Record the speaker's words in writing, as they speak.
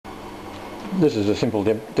This is a simple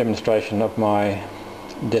demonstration of my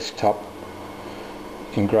desktop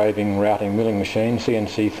engraving, routing, milling machine,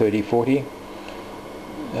 CNC3040.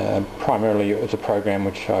 Primarily it's a program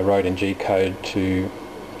which I wrote in G-code to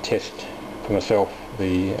test for myself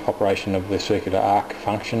the operation of the circular arc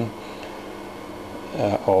function,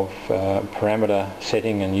 of parameter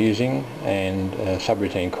setting and using, and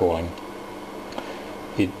subroutine calling.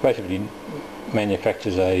 It basically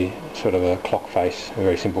manufactures a sort of a clock face, a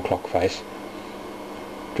very simple clock face,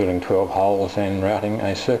 drilling 12 holes and routing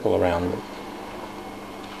a circle around them.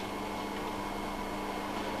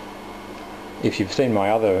 If you've seen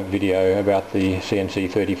my other video about the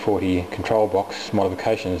CNC3040 control box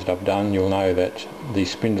modifications that I've done, you'll know that the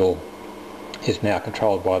spindle is now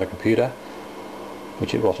controlled by the computer,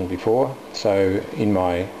 which it wasn't before. So in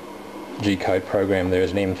my G-code program there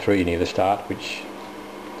is an M3 near the start which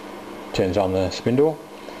turns on the spindle,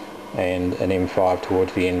 and an M5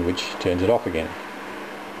 towards the end which turns it off again.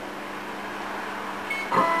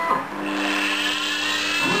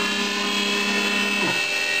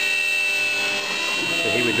 So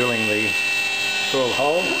here we're drilling the 12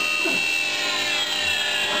 hole.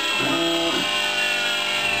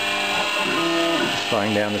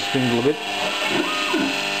 Slowing down the spindle a bit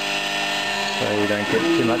so we don't get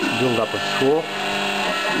too much build up of swarf.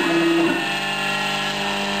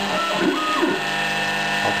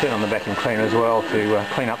 I'll turn on the vacuum cleaner as well to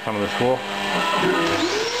clean up some of the swarf.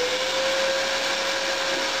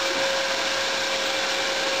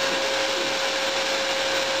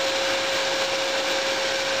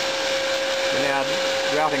 We're now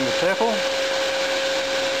routing the circle.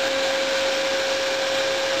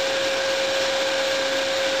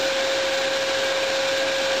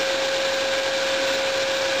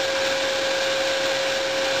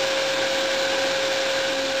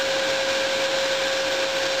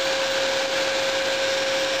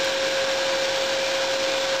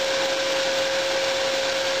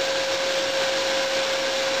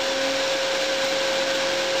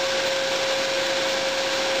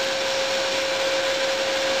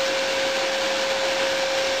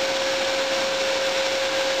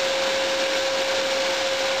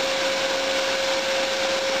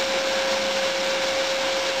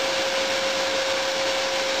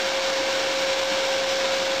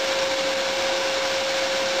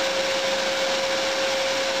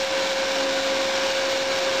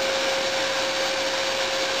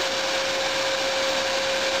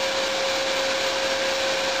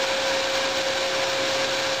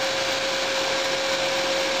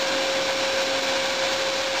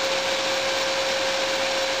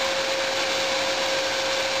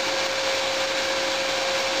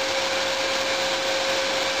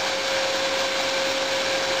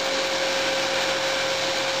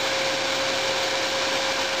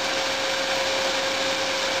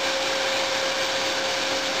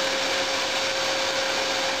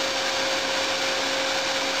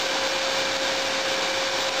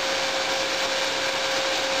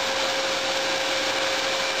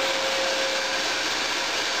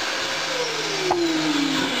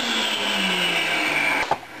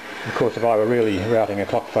 Of course, if I were really routing a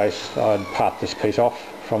clock face, I'd part this piece off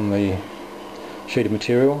from the sheet of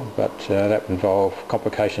material, but that would involve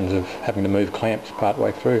complications of having to move clamps part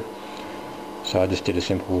way through. So I just did a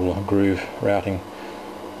simple groove routing.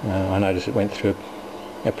 I noticed it went through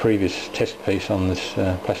a previous test piece on this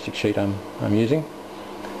plastic sheet I'm using.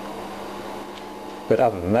 But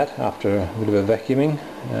other than that, after a bit of a vacuuming,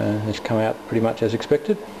 it's come out pretty much as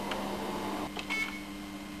expected.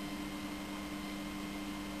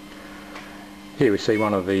 Here we see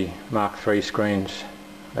one of the Mark III screens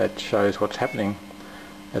that shows what's happening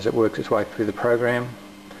as it works its way through the program.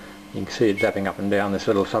 You can see it zapping up and down this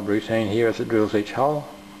little subroutine here as it drills each hole.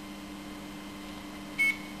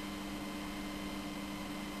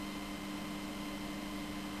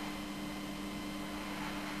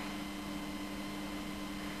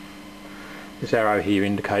 This arrow here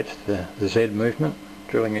indicates the Z movement,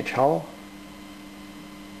 drilling each hole.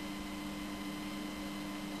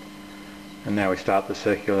 And now we start the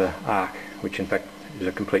circular arc, which in fact is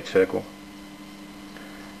a complete circle.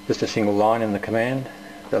 Just a single line in the command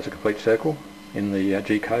does a complete circle in the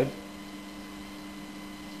G-code.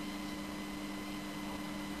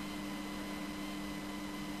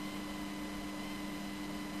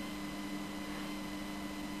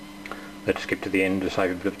 Let's skip to the end to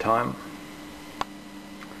save a bit of time.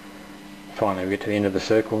 Finally we get to the end of the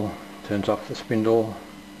circle, turns off the spindle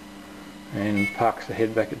and parks the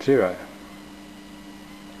head back at 0.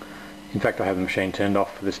 In fact, I have the machine turned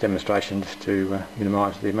off for this demonstration just to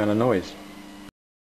minimise the amount of noise.